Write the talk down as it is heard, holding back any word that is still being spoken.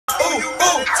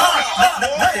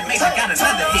Nothing makes I got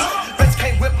another hit. Bitch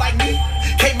can't whip like me,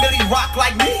 can't really rock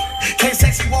like me, can't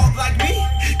sexy walk like me,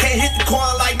 can't hit the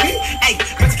corn like me. Hey,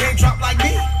 bitch can't drop like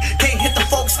me, can't hit the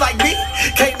folks like me,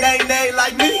 can't nay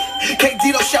like me, can't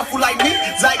Dito shuffle like me.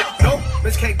 Like, no,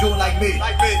 bitch can't do it like me.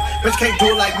 Bitch can't do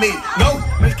it like me. No,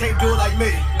 bitch can't do it like me.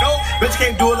 No, bitch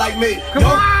can't do it like me.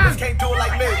 No, bitch can't do it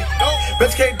like me. No,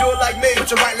 bitch can't do it like me.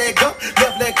 Put your right leg up,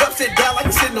 left leg up, sit down like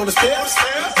you're sitting on the stairs.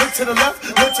 Look to the left,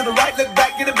 look to the right, look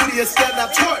back, get a booty and stand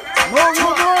up. Twerk, twerk,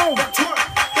 twerk, twerk,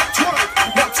 twerk,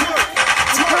 twerk.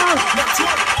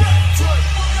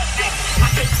 I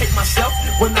can't take myself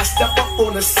when I step up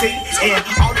on the scene, and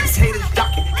all these haters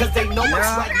ducking, cause they know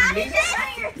what's right in me.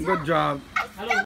 Good job.